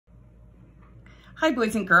Hi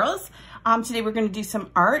boys and girls. Today we're going to do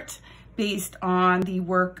some art based on the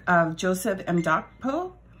work of Joseph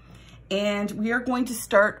Amedokpo. And we are going to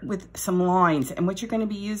start with some lines. And what you're going to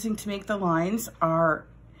be using to make the lines are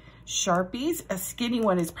Sharpies. A skinny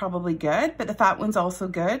one is probably good, but the fat one's also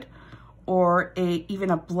good. Or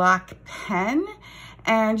even a black pen.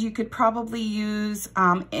 And you could probably use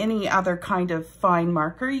any other kind of fine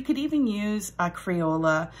marker. You could even use a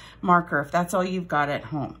Crayola marker if that's all you've got at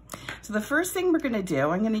home. So the first thing we're gonna do,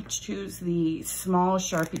 I'm gonna choose the small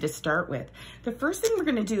Sharpie to start with. The first thing we're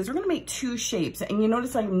gonna do is we're gonna make two shapes. And you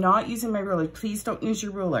notice I'm not using my ruler. Please don't use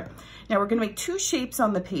your ruler. Now we're gonna make two shapes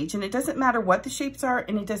on the page, and it doesn't matter what the shapes are,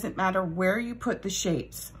 and it doesn't matter where you put the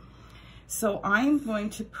shapes. So I'm going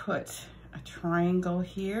to put a triangle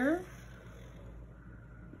here.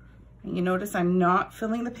 And you notice I'm not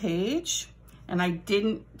filling the page, and I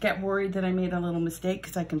didn't get worried that I made a little mistake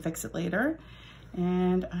because I can fix it later.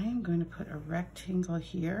 And I am going to put a rectangle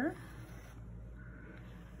here.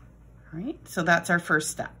 All right, so that's our first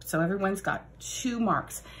step. So everyone's got 2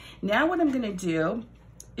 marks. Now what I'm gonna do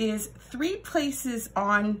is 3 places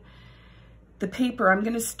on the paper. I'm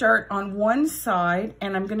gonna start on one side,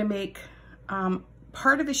 and I'm gonna make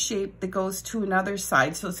part of a shape that goes to another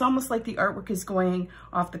side. So it's almost like the artwork is going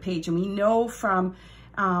off the page. And we know from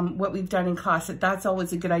what we've done in class that that's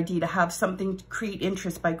always a good idea, to have something to create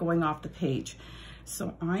interest by going off the page.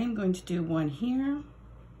 So I'm going to do one here,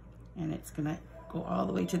 and it's gonna go all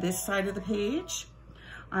the way to this side of the page.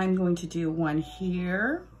 I'm going to do one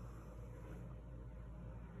here.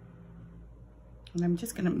 And I'm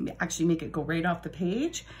just gonna actually make it go right off the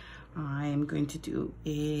page. I'm going to do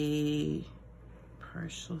a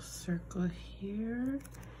partial circle here,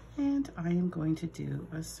 and I am going to do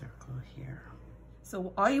a circle here.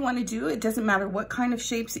 So all you want to do, it doesn't matter what kind of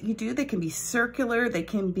shapes that you do. They can be circular, they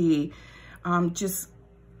can be just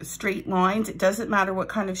straight lines. It doesn't matter what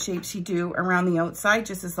kind of shapes you do around the outside,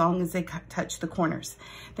 just as long as they touch the corners.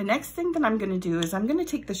 The next thing that I'm going to do is I'm going to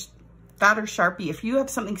take the fatter Sharpie. If you have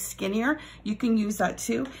something skinnier, you can use that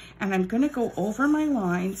too. And I'm going to go over my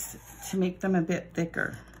lines to make them a bit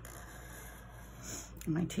thicker.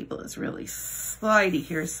 My table is really slidey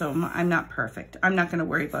here, so I'm not perfect. I'm not going to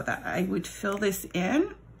worry about that. I would fill this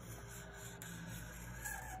in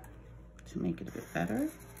to make it a bit better.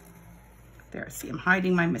 There, see, I'm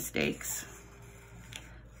hiding my mistakes.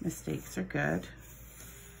 Mistakes are good.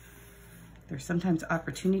 There's sometimes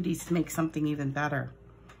opportunities to make something even better.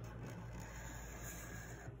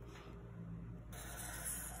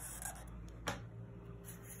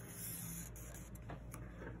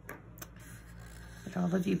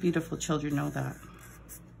 All of you beautiful children know that.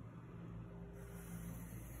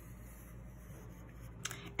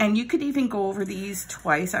 And you could even go over these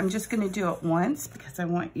twice. I'm just going to do it once because I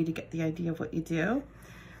want you to get the idea of what you do.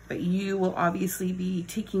 But you will obviously be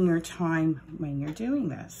taking your time when you're doing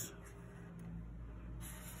this.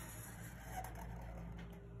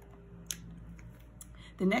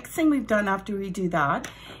 The next thing we've done after we do that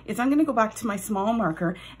is I'm going to go back to my small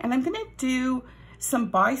marker, and I'm going to do some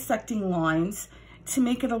bisecting lines to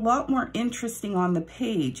make it a lot more interesting on the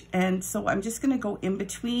page. And so I'm just gonna go in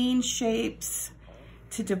between shapes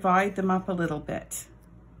to divide them up a little bit.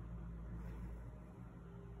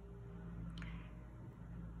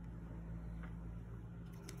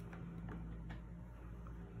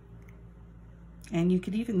 And you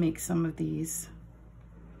could even make some of these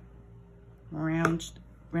round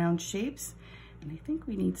shapes. And I think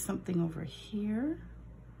we need something over here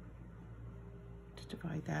to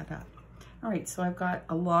divide that up. All right, so I've got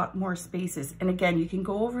a lot more spaces. And again, you can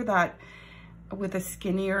go over that with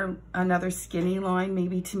another skinny line,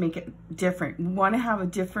 maybe to make it different. We want to have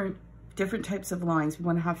different types of lines. We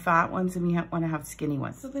want to have fat ones, and we want to have skinny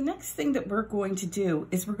ones. So the next thing that we're going to do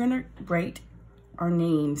is we're going to write our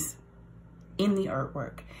names in the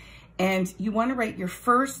artwork. And you want to write your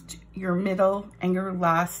first, your middle, and your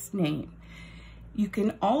last name. You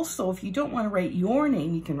can also, if you don't want to write your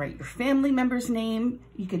name, you can write your family member's name.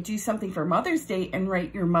 You could do something for Mother's Day and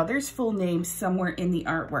write your mother's full name somewhere in the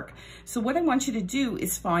artwork. So what I want you to do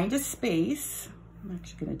is find a space. I'm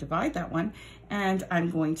actually going to divide that one, and I'm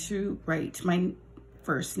going to write my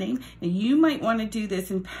first name. Now you might want to do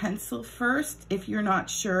this in pencil first if you're not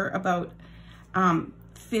sure about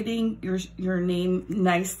fitting your name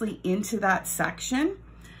nicely into that section.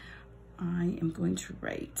 I am going to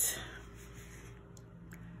write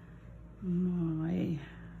my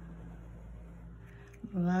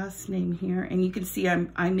last name here, and you can see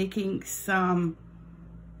I'm making some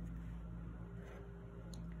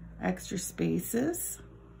extra spaces.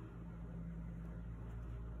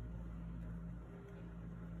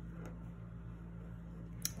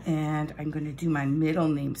 And I'm going to do my middle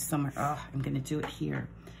name somewhere. Oh, I'm going to do it here.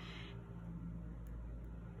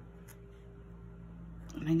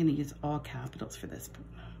 And I'm going to use all capitals for this.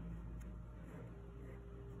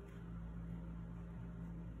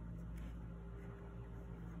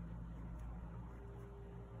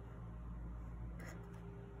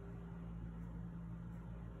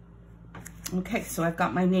 Okay, so I've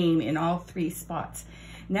got my name in all 3 spots.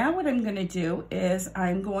 Now what I'm going to do is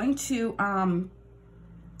I'm going to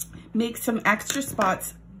make some extra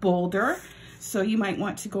spots bolder. So you might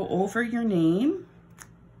want to go over your name.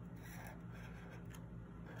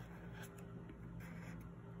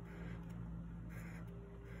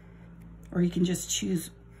 Or you can just choose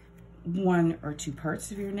 1 or 2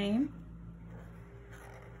 parts of your name.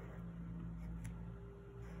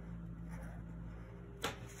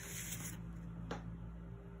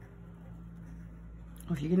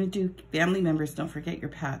 If you're going to do family members, don't forget your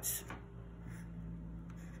pets.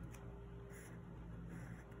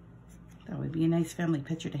 That would be a nice family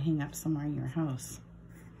picture to hang up somewhere in your house.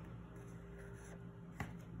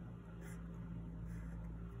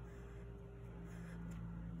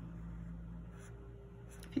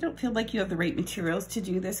 If you don't feel like you have the right materials to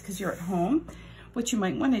do this because you're at home, what you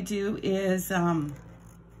might want to do is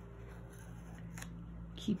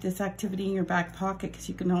keep this activity in your back pocket, because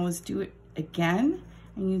you can always do it again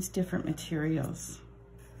and use different materials.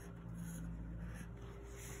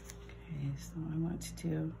 Okay, so I want to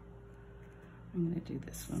do, I'm going to do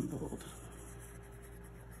this one bold.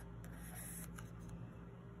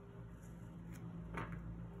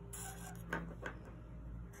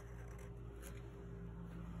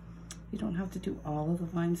 You don't have to do all of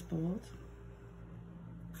the lines bold.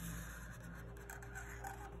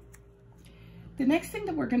 The next thing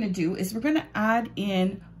that we're going to do is we're going to add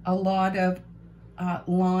in a lot of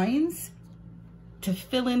lines to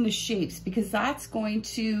fill in the shapes, because that's going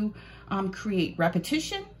to create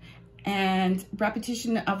repetition, and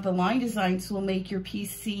repetition of the line designs will make your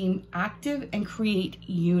piece seem active and create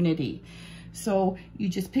unity. So you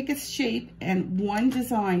just pick a shape and one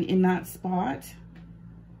design in that spot.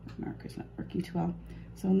 Marker's not working too well.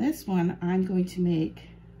 So in this one, I'm going to make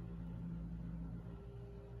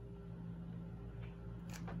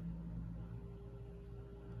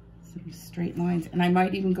some straight lines, and I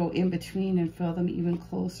might even go in between and fill them even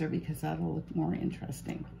closer, because that'll look more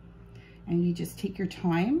interesting. And you just take your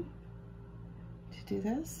time to do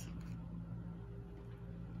this.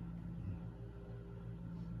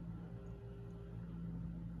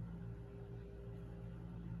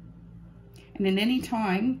 And in any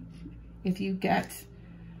time, if you get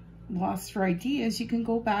lost for ideas, you can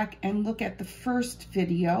go back and look at the first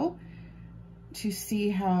video to see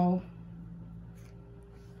how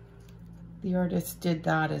the artist did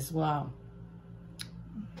that as well.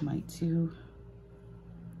 Might do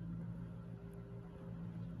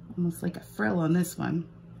almost like a frill on this one.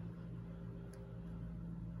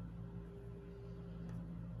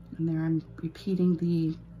 And there I'm repeating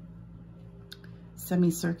the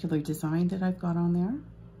semicircular design that I've got on there.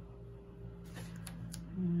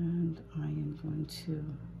 And I am going to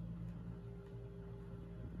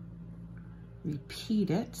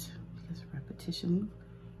repeat it, because repetition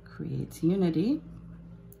creates unity.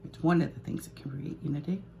 It's one of the things that can create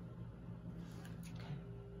unity. Okay.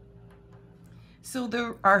 So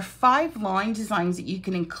there are 5 line designs that you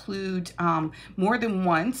can include more than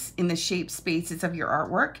once in the shape spaces of your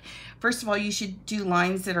artwork. First of all, you should do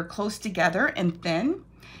lines that are close together and thin.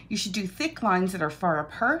 You should do thick lines that are far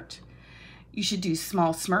apart. You should do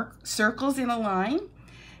small circles in a line.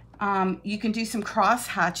 You can do some cross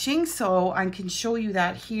hatching, so I can show you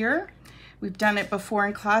that here. We've done it before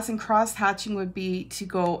in class, and cross hatching would be to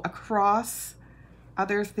go across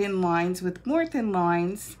other thin lines with more thin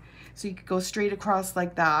lines. So you could go straight across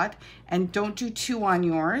like that, and don't do 2 on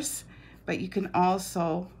yours, but you can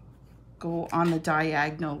also go on the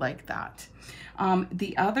diagonal like that.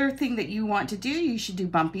 The other thing that you want to do, you should do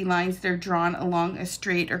bumpy lines that are drawn along a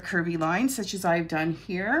straight or curvy line, such as I've done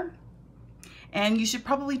here. And you should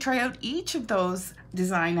probably try out each of those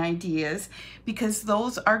design ideas, because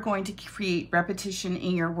those are going to create repetition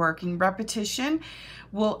in your work. And repetition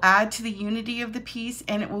will add to the unity of the piece,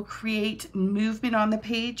 and it will create movement on the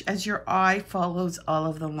page as your eye follows all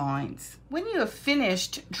of the lines. When you have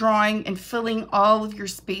finished drawing and filling all of your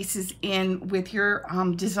spaces in with your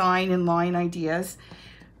design and line ideas,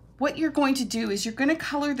 what you're going to do is you're going to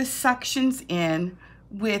color the sections in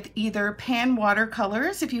with either pan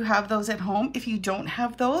watercolors if you have those at home. If you don't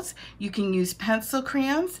have those, you can use pencil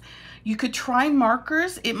crayons. You could try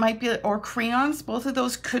markers, it might be, or crayons. Both of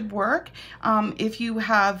those could work. If you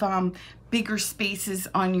have bigger spaces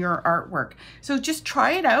on your artwork. So just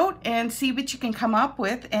try it out and see what you can come up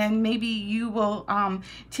with, and maybe you will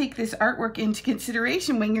take this artwork into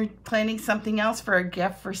consideration when you're planning something else for a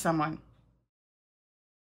gift for someone.